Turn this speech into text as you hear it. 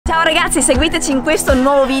Ciao ragazzi, seguiteci in questo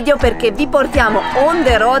nuovo video perché vi portiamo on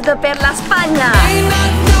the road per la Spagna!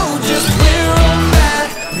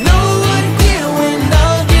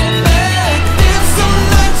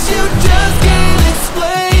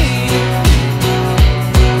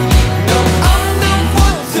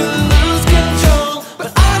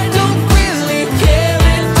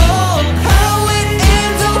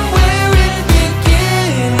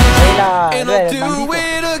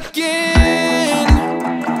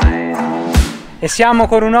 E siamo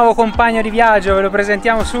con un nuovo compagno di viaggio, ve lo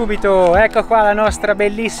presentiamo subito. Ecco qua la nostra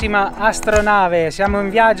bellissima astronave. Siamo in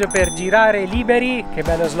viaggio per girare liberi, che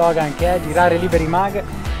bello slogan che è, girare liberi mag.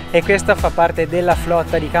 E questa fa parte della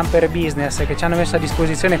flotta di Camper Business che ci hanno messo a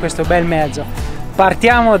disposizione questo bel mezzo.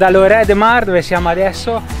 Partiamo da Lloret de Mar, dove siamo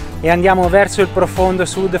adesso, e andiamo verso il profondo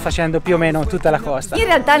sud facendo più o meno tutta la costa. In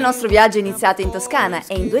realtà il nostro viaggio è iniziato in Toscana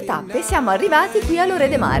e in 2 tappe siamo arrivati qui a Lloret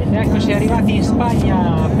de Mar. Eccoci arrivati in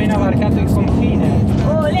Spagna, appena varcato il confine.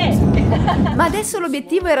 Olè! Ma adesso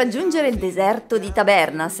l'obiettivo è raggiungere il deserto di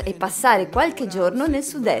Tabernas e passare qualche giorno nel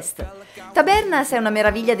sud-est. Tabernas è una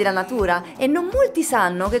meraviglia della natura e non molti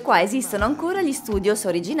sanno che qua esistono ancora gli studios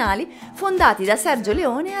originali fondati da Sergio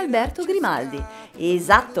Leone e Alberto Grimaldi.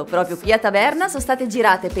 Esatto, proprio qui a Tabernas sono state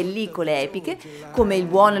girate pellicole epiche come Il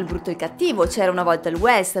Buono, il Brutto, il Cattivo, C'era una volta il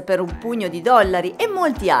West, Per un pugno di dollari e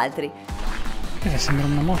molti altri. Questa sembra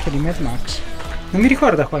una moto di Mad Max. Non mi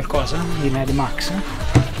ricorda qualcosa di Mad Max?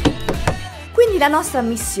 Quindi la nostra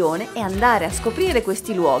missione è andare a scoprire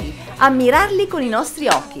questi luoghi, ammirarli con i nostri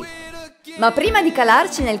occhi. Ma prima di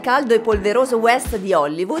calarci nel caldo e polveroso West di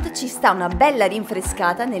Hollywood ci sta una bella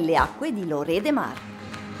rinfrescata nelle acque di Lloret de Mar.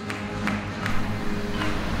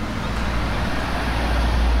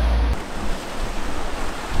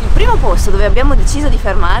 Il primo posto dove abbiamo deciso di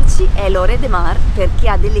fermarci è Lloret de Mar perché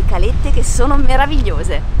ha delle calette che sono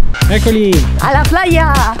meravigliose. Eccoli! Alla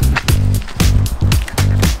playa!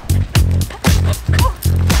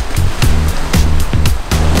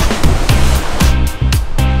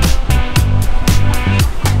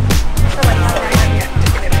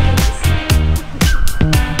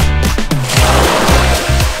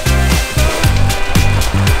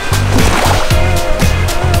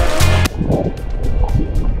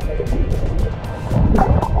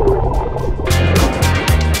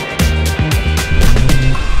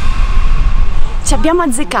 Abbiamo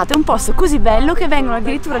azzeccato, è un posto così bello che vengono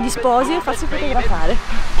addirittura gli sposi a farsi fotografare.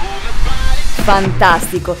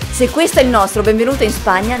 Fantastico! Se questo è il nostro benvenuto in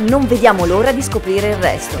Spagna, non vediamo l'ora di scoprire il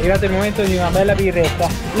resto. È arrivato il momento di una bella birretta.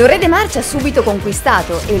 Lloret de Mar ci ha subito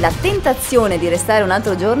conquistato e la tentazione di restare un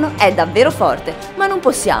altro giorno è davvero forte, ma non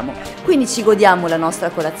possiamo. Quindi ci godiamo la nostra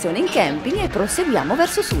colazione in camping e proseguiamo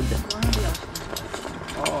verso sud.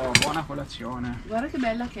 Oh, buona colazione. Guarda che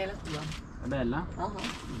bella che è la tua. È bella? Non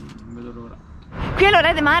vedo l'ora. Qui a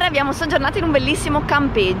Lloret de Mar abbiamo soggiornato in un bellissimo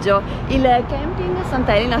campeggio, il camping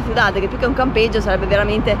Santa Elena Ciudad, che più che un campeggio sarebbe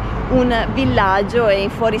veramente un villaggio e in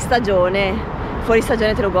fuori stagione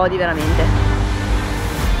te lo godi veramente.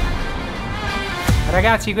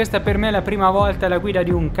 Ragazzi, questa per me è la prima volta alla guida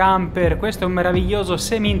di un camper. Questo è un meraviglioso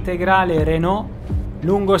semi-integrale Renault,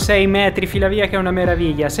 lungo 6 metri, fila via che è una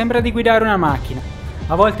meraviglia, sembra di guidare una macchina.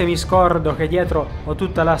 A volte mi scordo che dietro ho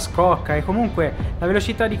tutta la scocca e comunque la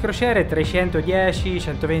velocità di crociere è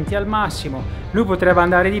 310-120 al massimo. Lui potrebbe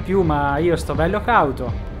andare di più, ma io sto bello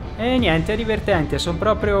cauto. E niente, è divertente, sono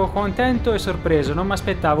proprio contento e sorpreso, non mi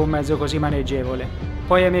aspettavo un mezzo così maneggevole.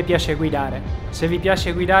 Poi a me piace guidare. Se vi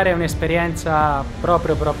piace guidare è un'esperienza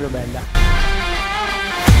proprio bella.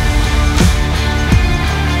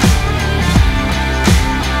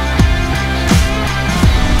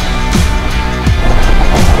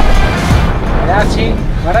 Ragazzi,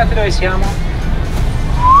 guardate dove siamo.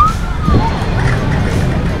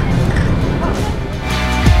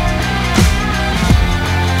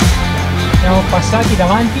 Siamo passati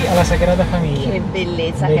davanti alla Sagrada Famiglia. Che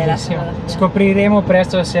bellezza che è la Sagrada Famiglia. Scopriremo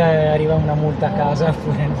presto se arriva una multa a casa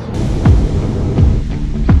oppure no.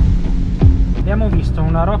 Abbiamo visto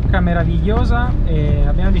una rocca meravigliosa e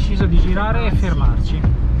abbiamo deciso di girare e fermarci.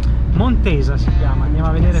 Montesa si chiama, andiamo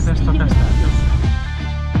a vedere questo castello.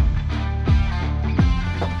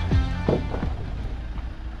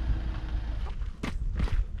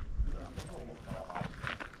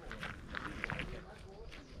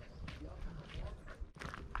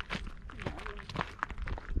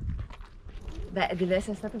 Beh, deve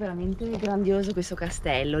essere stato veramente grandioso questo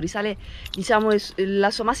castello. Risale, diciamo, la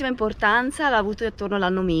sua massima importanza l'ha avuto attorno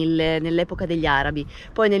all'anno 1000, nell'epoca degli arabi.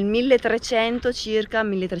 Poi nel 1300, circa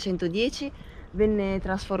 1310, venne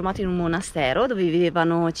trasformato in un monastero dove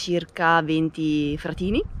vivevano circa 20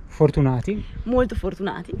 fratini. Fortunati. Molto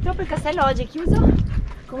fortunati. Purtroppo il castello oggi è chiuso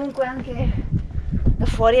Comunque anche da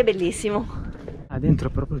fuori è bellissimo. Ah, dentro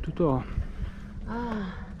è proprio tutto...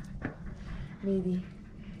 Ah, vedi,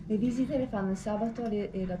 le visite le fanno il sabato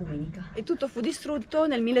e la domenica. E tutto fu distrutto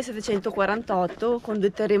nel 1748 con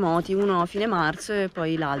due terremoti, uno a fine marzo e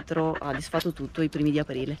poi l'altro ha disfatto tutto i primi di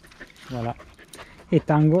aprile. Voilà. E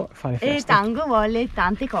Tango fa le feste. E Tango vuole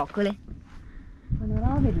tante coccole.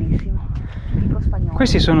 Panorama bellissimo, tipico spagnolo.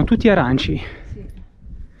 Questi sono tutti aranci. Sì.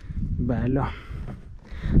 Bello.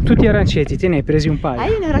 Tutti aranceti, te ne hai presi un paio?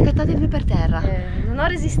 Io ne ho raccattate due per terra. Non ho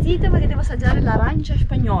resistito perché devo assaggiare l'arancia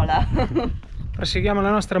spagnola. Proseguiamo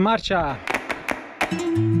la nostra marcia.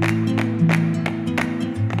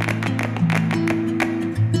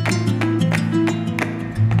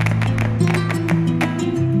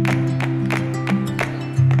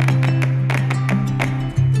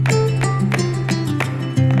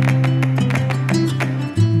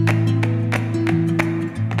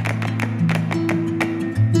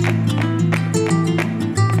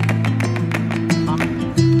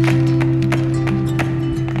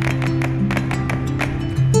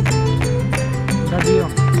 Addio,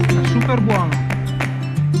 è super buono.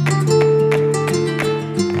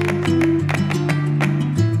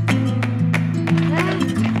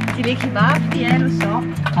 Ti lecchi i baffi, lo so.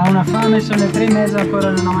 Ha una fame, sono le 3:30,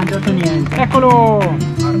 ancora non ha mangiato niente. Eccolo!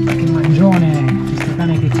 Guarda che mangione! Questo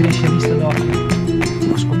cane che cresce visto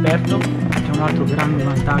d'occhio. Ho scoperto che un altro grande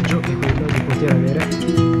vantaggio è quello di poter avere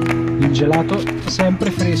il gelato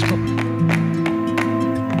sempre fresco.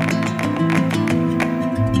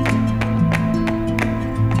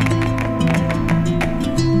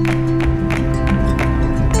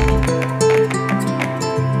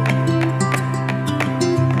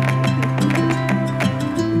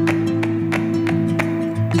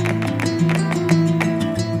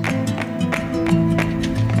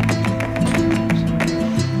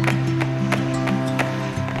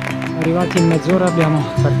 Arrivati in mezz'ora abbiamo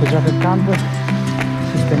parcheggiato il camper,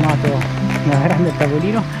 sistemato una grande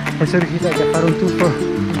tavolino e sono riuscito anche a fare un tuffo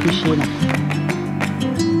in piscina.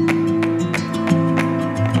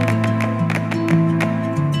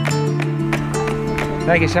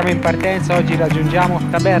 Dai che siamo in partenza, oggi raggiungiamo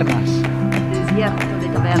Tabernas. Deserto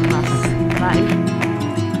di Tabernas. Vai.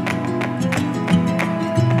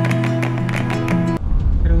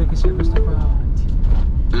 Credo che sia questo qua avanti.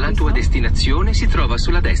 La tua destinazione si trova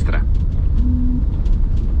sulla destra.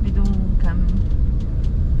 Vedo un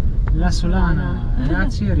La Solana,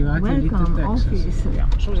 ragazzi, arrivati a Little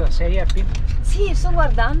Texas. Scusa, sei happy? Sì, sto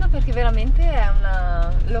guardando perché veramente è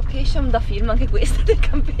una location da film anche questa del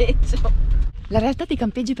campeggio. La realtà dei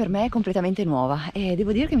campeggi per me è completamente nuova e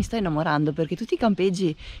devo dire che mi sto innamorando perché tutti i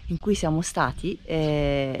campeggi in cui siamo stati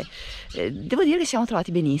devo dire che siamo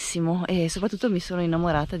trovati benissimo e soprattutto mi sono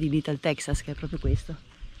innamorata di Little Texas, che è proprio questo.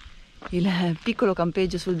 Il piccolo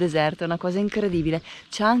campeggio sul deserto è una cosa incredibile,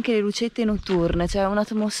 c'è anche le lucette notturne, c'è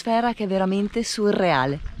un'atmosfera che è veramente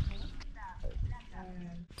surreale.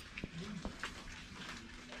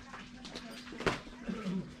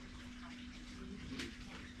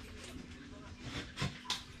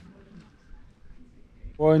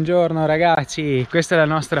 Buongiorno ragazzi, questa è la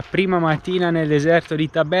nostra prima mattina nel deserto di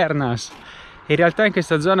Tabernas. In realtà in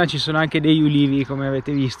questa zona ci sono anche degli ulivi, come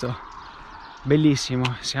avete visto.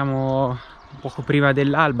 Bellissimo, siamo un poco prima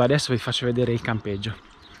dell'alba, adesso vi faccio vedere il campeggio.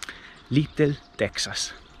 Little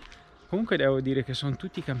Texas. Comunque devo dire che sono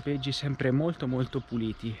tutti campeggi sempre molto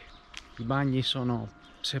puliti, i bagni sono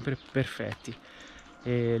sempre perfetti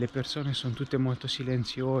e le persone sono tutte molto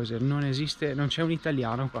silenziose, non c'è un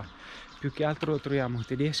italiano qua, più che altro troviamo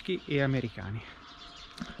tedeschi e americani.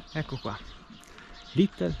 Ecco qua,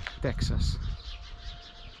 Little Texas.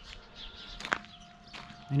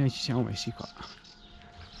 E noi ci siamo messi qua.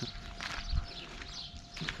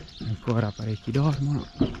 Ancora parecchi dormono.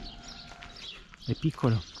 È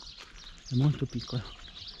piccolo, è molto piccolo.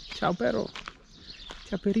 Ciao Pero,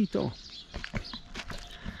 ti ha perito.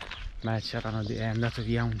 Beh, è andato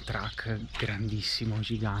via un truck grandissimo,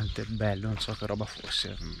 gigante, bello, non so che roba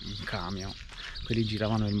fosse, un camion. Quelli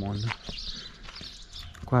giravano il mondo.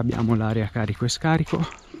 Qua abbiamo l'area carico e scarico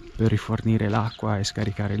per rifornire l'acqua e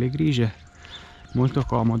scaricare le grigie. Molto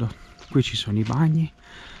comodo. Qui ci sono i bagni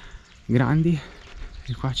grandi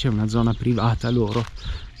e qua c'è una zona privata loro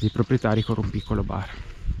dei proprietari con un piccolo bar.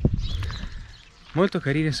 Molto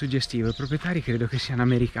carino e suggestivo. I proprietari credo che siano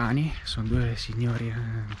americani, sono due signori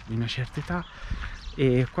di una certa età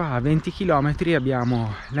e qua a 20 km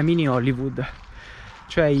abbiamo la mini Hollywood,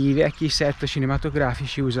 cioè i vecchi set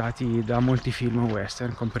cinematografici usati da molti film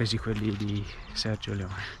western, compresi quelli di Sergio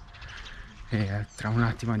Leone. E tra un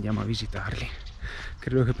attimo andiamo a visitarli.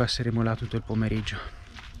 Credo che passeremo là tutto il pomeriggio.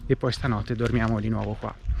 e poi stanotte dormiamo di nuovo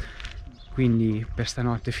qua. Quindi per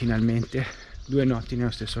stanotte finalmente 2 notti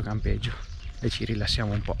nello stesso campeggio e ci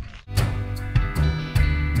rilassiamo un po'.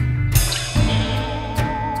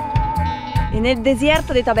 E nel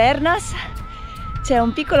deserto di Tabernas c'è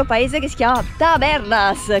un piccolo paese che si chiama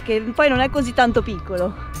Tabernas, che poi non è così tanto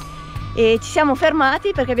piccolo. E ci siamo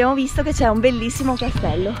fermati perché abbiamo visto che c'è un bellissimo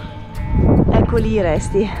castello. Ecco lì i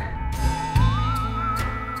resti.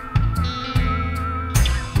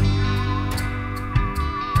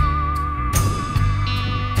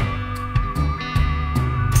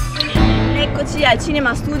 Eccoci al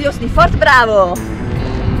Cinema Studios di Fort Bravo.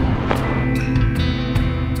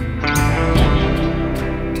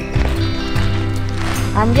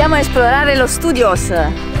 Andiamo a esplorare lo Studios.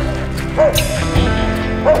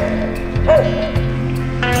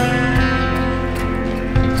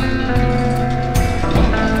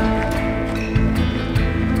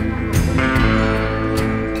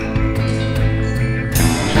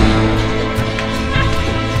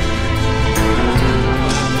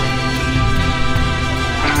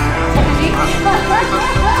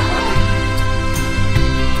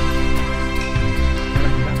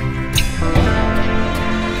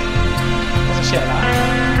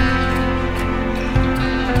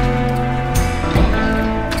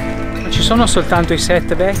 Sono soltanto i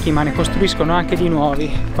set vecchi, ma ne costruiscono anche di nuovi.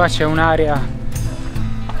 Qua c'è un'area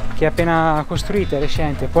che è appena costruita, è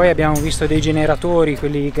recente. Poi abbiamo visto dei generatori,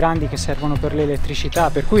 quelli grandi che servono per l'elettricità,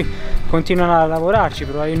 per cui continuano a lavorarci,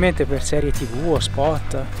 probabilmente per serie TV o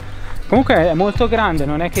spot. Comunque è molto grande,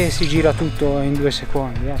 non è che si gira tutto in 2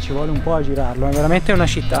 secondi, ci vuole un po' a girarlo, è veramente una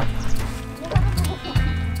città.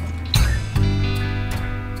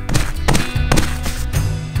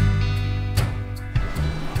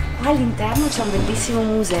 All'interno c'è un bellissimo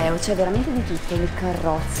museo, c'è veramente di tutto, le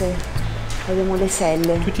carrozze, abbiamo le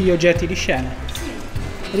selle. Tutti gli oggetti di scena. Sì.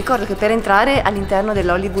 Ricordo che per entrare all'interno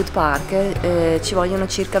dell'Hollywood Park ci vogliono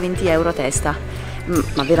circa 20 euro a testa,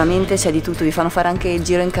 ma veramente c'è di tutto, vi fanno fare anche il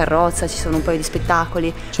giro in carrozza, ci sono un paio di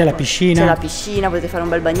spettacoli. C'è la piscina. C'è la piscina, potete fare un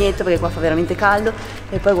bel bagnetto perché qua fa veramente caldo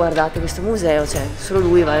e poi guardate questo museo, cioè solo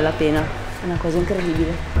lui vale la pena, è una cosa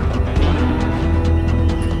incredibile.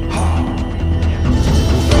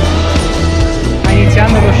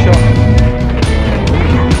 Iniziando lo show.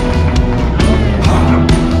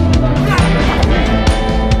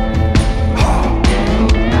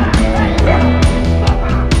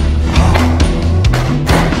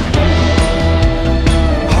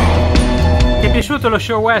 Ti è piaciuto lo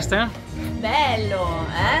show western? Bello,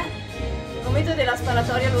 Il momento della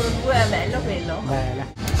sparatoria loro due è bello quello.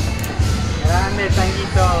 Bene. Grande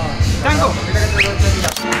tanghito. Tango!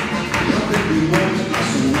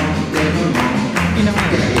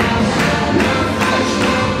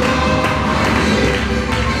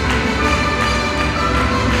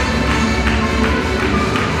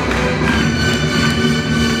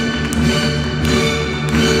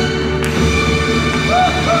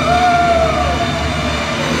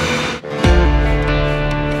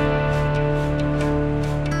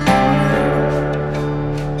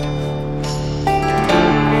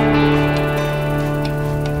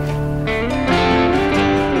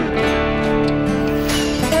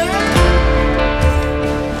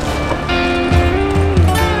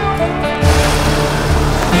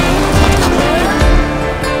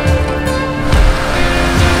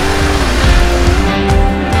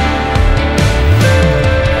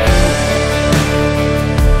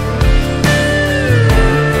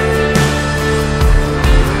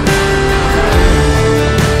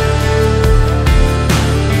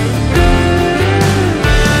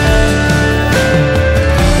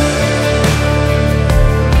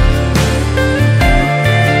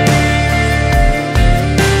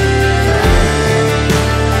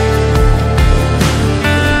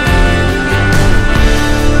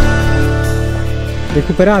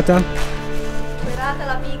 Recuperata? Recuperata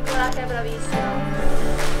la piccola che è bravissima.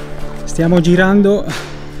 Stiamo girando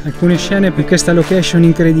alcune scene per questa location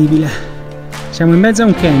incredibile. Siamo in mezzo a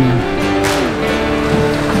un canyon.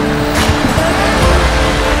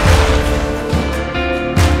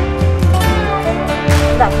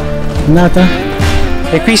 Andata?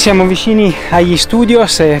 E qui siamo vicini agli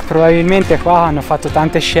studios e probabilmente qua hanno fatto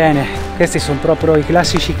tante scene. Questi sono proprio i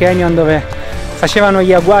classici canyon dove facevano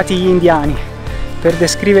gli agguati gli indiani. Per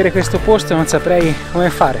descrivere questo posto non saprei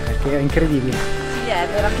come fare perché è incredibile. Sì, è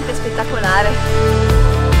veramente spettacolare.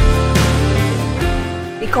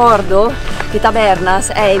 Ricordo che Tabernas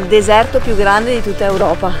è il deserto più grande di tutta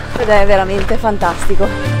Europa ed è veramente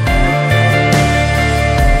fantastico.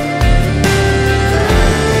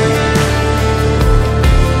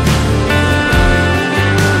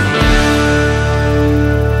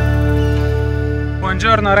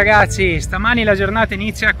 Buongiorno ragazzi, stamani la giornata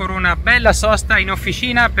inizia con una bella sosta in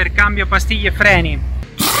officina per cambio pastiglie e freni.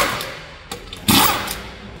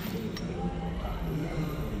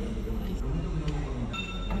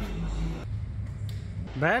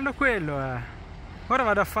 Bello quello, Ora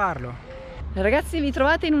vado a farlo. Ragazzi, vi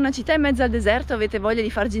trovate in una città in mezzo al deserto, avete voglia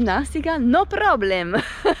di fare ginnastica? No problem!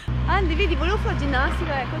 Andy, vedi, volevo fare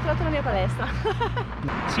ginnastica, ecco, ho trovato la mia palestra.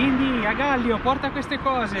 Cindy, a Gallio, porta queste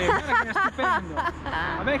cose, guarda che è stupendo.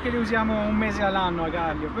 Vabbè che le usiamo un mese all'anno a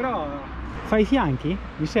Gallio, però... Fai i fianchi?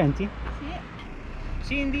 Mi senti? Sì.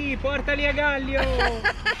 Cindy, portali a Gallio!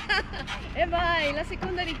 E vai, la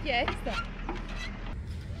seconda richiesta.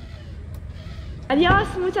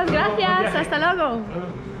 Adios, muchas gracias, hasta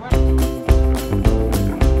luego.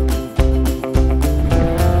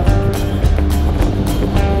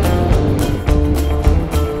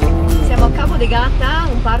 Siamo a Cabo de Gata,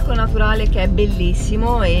 un parco naturale che è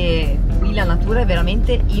bellissimo e qui la natura è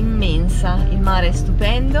veramente immensa, il mare è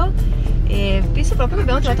stupendo e penso proprio che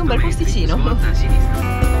abbiamo trovato un bel posticino.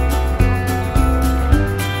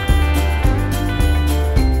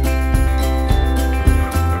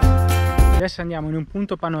 Adesso andiamo in un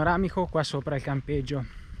punto panoramico qua sopra il campeggio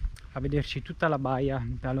a vederci tutta la baia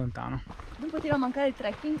da lontano. Non poteva mancare il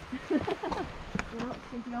trekking, però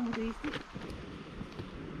sentivamo tristi.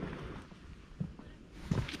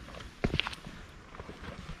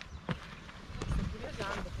 Sto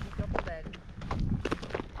curiosando, è troppo bello.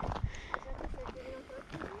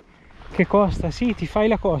 Che costa? Sì, ti fai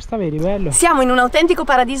la costa, vedi, bello. Siamo in un autentico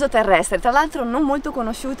paradiso terrestre, tra l'altro non molto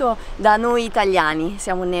conosciuto da noi italiani.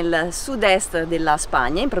 Siamo nel sud-est della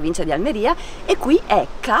Spagna, in provincia di Almeria, e qui è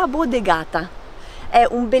Cabo de Gata. È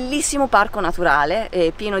un bellissimo parco naturale,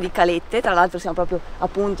 pieno di calette, tra l'altro siamo proprio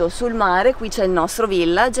appunto sul mare, qui c'è il nostro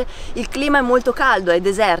village, il clima è molto caldo, è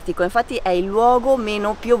desertico, infatti è il luogo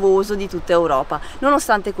meno piovoso di tutta Europa.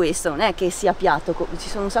 Nonostante questo non è che sia piatto, ci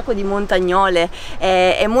sono un sacco di montagnole,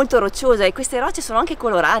 è molto rocciosa e queste rocce sono anche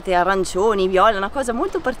colorate, arancioni, viola, una cosa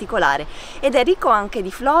molto particolare, ed è ricco anche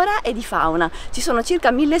di flora e di fauna. Ci sono circa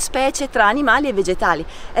 1000 specie tra animali e vegetali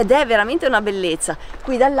ed è veramente una bellezza.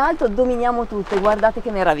 Qui dall'alto dominiamo tutto, guardate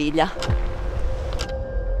che meraviglia!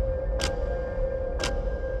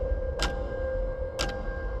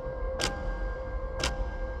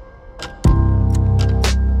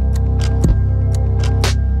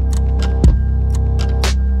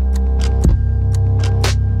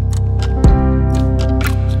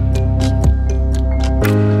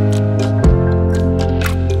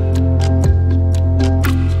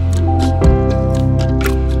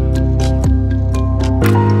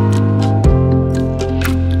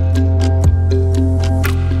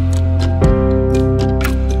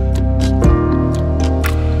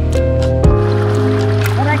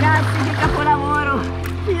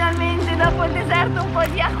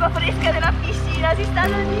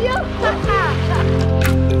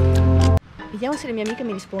 Vediamo se le mie amiche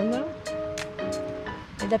mi rispondono.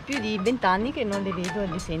 È da più di 20 anni che non le vedo e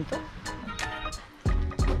le sento.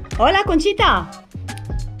 Hola Conchita.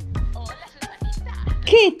 Hola Susanita.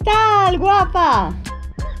 ¿Qué tal, guapa?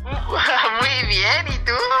 Muy bien, ¿y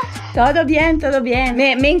tú? Todo bien, todo bien.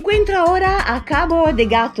 Me encuentro ahora a Cabo de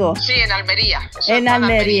Gata. Sí, en Almería. En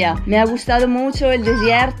Almería. Me ha gustado mucho el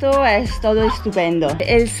desierto, es todo estupendo.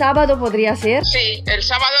 ¿El sábado podría ser? Sí, el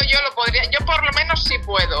sábado yo lo podría, yo por lo menos sí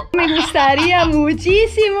puedo. Me gustaría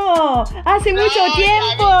muchísimo. Hace mucho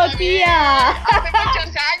tiempo, tía. Hace muchos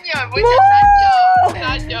años,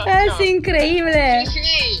 años. Es increíble. Sí,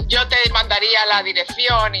 sí, yo te mandaría la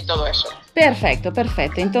dirección y todo eso. Perfecto,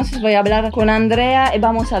 perfecto. Entonces voy a hablar con Andrea y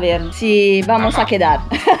vamos a ver si vamos a quedar.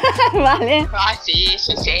 ¿Vale? Ah, sí,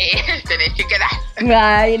 tenéis que quedar.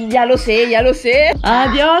 Ay, ya lo sé, ya lo sé.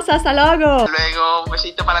 Adiós, hasta luego. Luego, un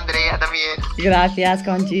besito para Andrea también. Gracias,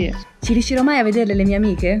 Conci. Ci riuscirò mai a vederle le mie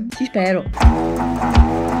amiche? Ci spero.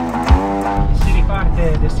 Si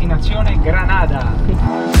riparte, destinazione Granada.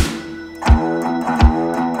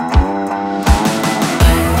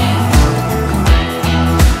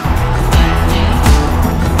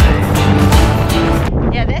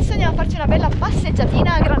 E adesso andiamo a farci una bella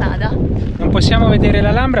passeggiatina a Granada. Non possiamo vedere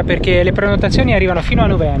l'Alhambra perché le prenotazioni arrivano fino a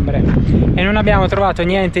novembre e non abbiamo trovato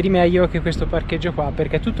niente di meglio che questo parcheggio qua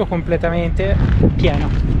perché è tutto completamente pieno.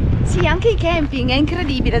 Sì, anche il camping è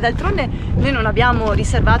incredibile, d'altronde noi non abbiamo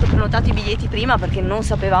riservato, prenotato i biglietti prima perché non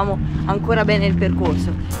sapevamo ancora bene il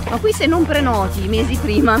percorso, ma qui se non prenoti mesi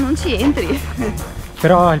prima non ci entri.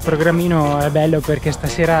 Però il programmino è bello perché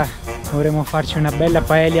stasera dovremo farci una bella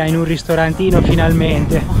paella in un ristorantino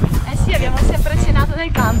finalmente. Eh sì, abbiamo sempre cenato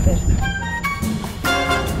nel camper.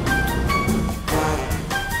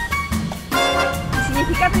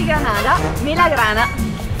 mercato di Granada, melagrana.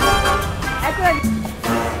 Eccola lì.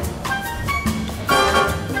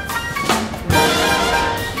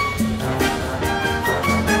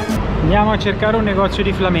 Andiamo a cercare un negozio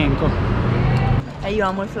di flamenco. Io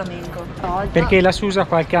amo il flamenco. Perché la Susa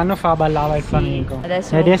qualche anno fa ballava il flamenco.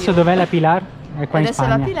 Adesso e adesso dov'è la Pilar? È qua adesso in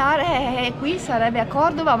Spagna. la Pilar è qui, sarebbe a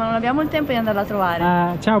Cordova, ma non abbiamo il tempo di andarla a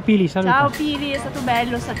trovare. Ciao Pili, saluta. Ciao Pili, è stato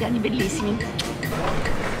bello, stati anni bellissimi.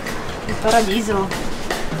 Il paradiso.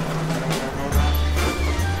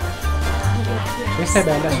 Questa è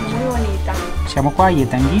bella, Susa. Molto bonita. Siamo qua a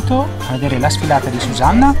Yetanghito a vedere la sfilata di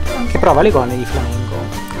Susanna che prova le gonne di flamenco.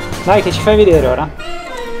 Dai, che ci fai vedere ora?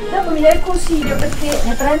 Dopo mi dai il consiglio perché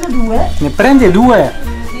ne prendo 2. Ne prende 2?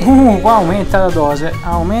 Qua aumenta la dose.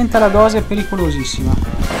 Aumenta la dose, è pericolosissima.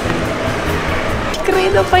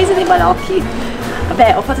 Credo, paese dei balocchi.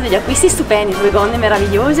 Vabbè, ho fatto degli acquisti stupendi, 2 gonne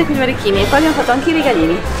meravigliose con gli orecchini e poi abbiamo fatto anche i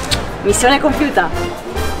regalini. Missione compiuta.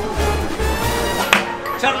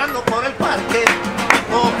 Charlando por el parque,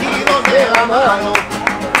 cogidos de la mano,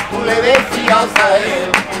 tú le decías a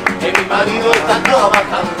él que mi marido está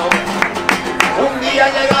trabajando. Un día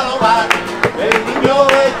llega al hogar, el niño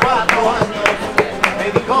de 4 años,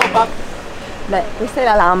 me dijo papá. Beh, questa è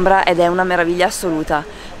l'Alhambra ed è una meraviglia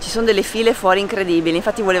assoluta. Ci sono delle file fuori incredibili,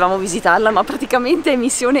 infatti volevamo visitarla ma praticamente è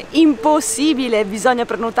missione impossibile, bisogna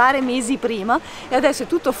prenotare mesi prima e adesso è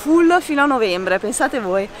tutto full fino a novembre, pensate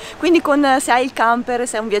voi. Quindi se hai il camper, se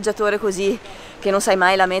sei un viaggiatore così che non sai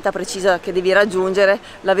mai la meta precisa che devi raggiungere,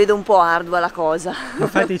 la vedo un po' ardua la cosa.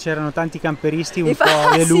 Infatti c'erano tanti camperisti un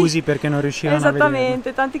po' delusi sì, perché non riuscivano a vedere.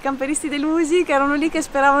 Esattamente, tanti camperisti delusi che erano lì che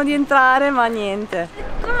speravano di entrare ma niente.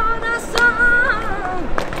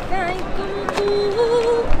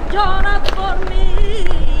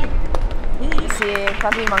 Sì,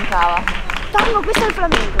 quanto mi mancava. Tango, questo è il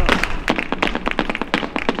flamenco.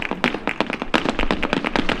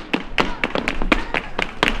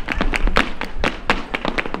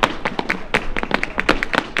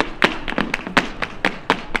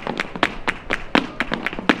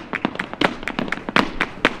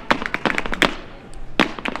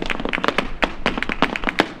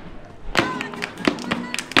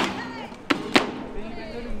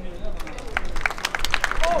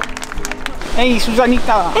 Ehi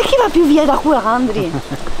Susanita! E chi va più via da qua, Andri?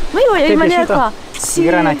 Ma io voglio rimanere qua. Sì.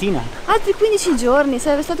 Granatina. Altri 15 giorni,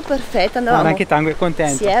 sarebbe stato perfetto. Andavamo. Anche Tango è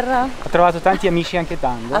contento. Sierra. Ha trovato tanti amici anche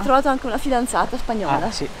Tango. Ha trovato anche una fidanzata spagnola.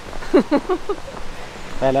 Ah, sì.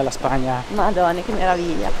 Bella la Spagna. Madonna, che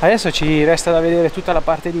meraviglia. Adesso ci resta da vedere tutta la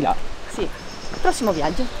parte di là. Sì. Prossimo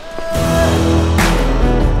viaggio.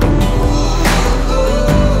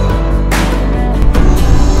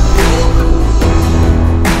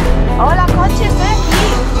 Hola, coche, estoy aquí.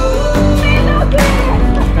 ¡Pero qué!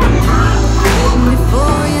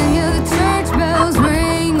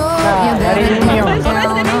 Arrivi il mio. Sono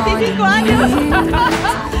questi 25 anni.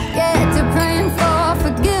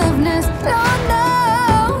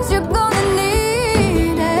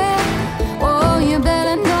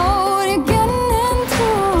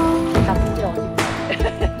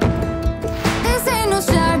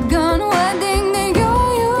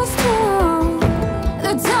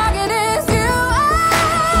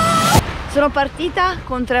 Sono partita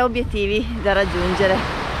con 3 obiettivi da raggiungere.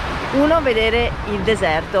 1, vedere il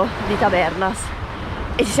deserto di Tabernas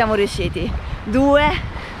e ci siamo riusciti. 2,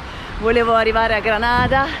 volevo arrivare a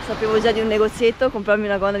Granada, sapevo già di un negozietto, comprarmi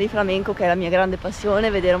una gonna di flamenco che è la mia grande passione,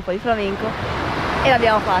 vedere un po' di flamenco e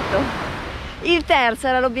l'abbiamo fatto. Il terzo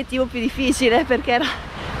era l'obiettivo più difficile perché era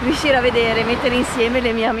riuscire a vedere, mettere insieme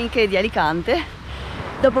le mie amiche di Alicante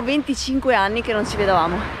dopo 25 anni che non ci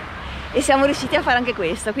vedevamo e siamo riusciti a fare anche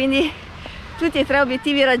questo, quindi tutti e 3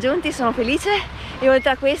 obiettivi raggiunti, sono felice e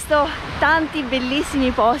oltre a questo tanti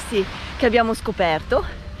bellissimi posti che abbiamo scoperto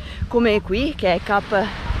come qui che è Cap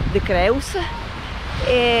de Creus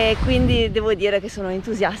e quindi devo dire che sono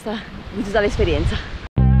entusiasta di tutta l'esperienza.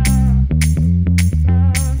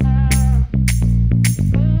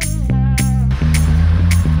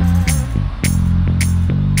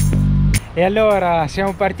 E allora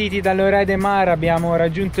siamo partiti dall'Oré de Mar, abbiamo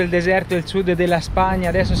raggiunto il deserto e il sud della Spagna,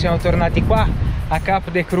 adesso siamo tornati qua a Cap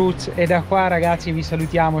de Cruz e da qua ragazzi vi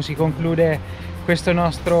salutiamo, si conclude questa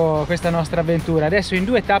nostra avventura. Adesso in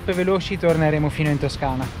 2 tappe veloci torneremo fino in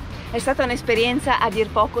Toscana. È stata un'esperienza a dir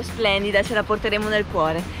poco splendida, ce la porteremo nel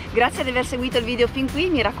cuore. Grazie di aver seguito il video fin qui,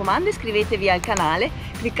 mi raccomando iscrivetevi al canale,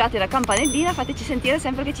 cliccate la campanellina, fateci sentire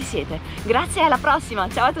sempre che ci siete. Grazie e alla prossima,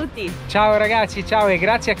 ciao a tutti! Ciao ragazzi, ciao e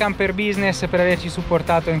grazie a Camper Business per averci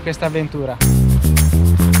supportato in questa avventura.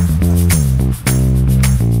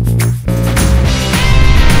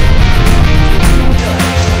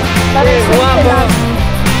 Guarda,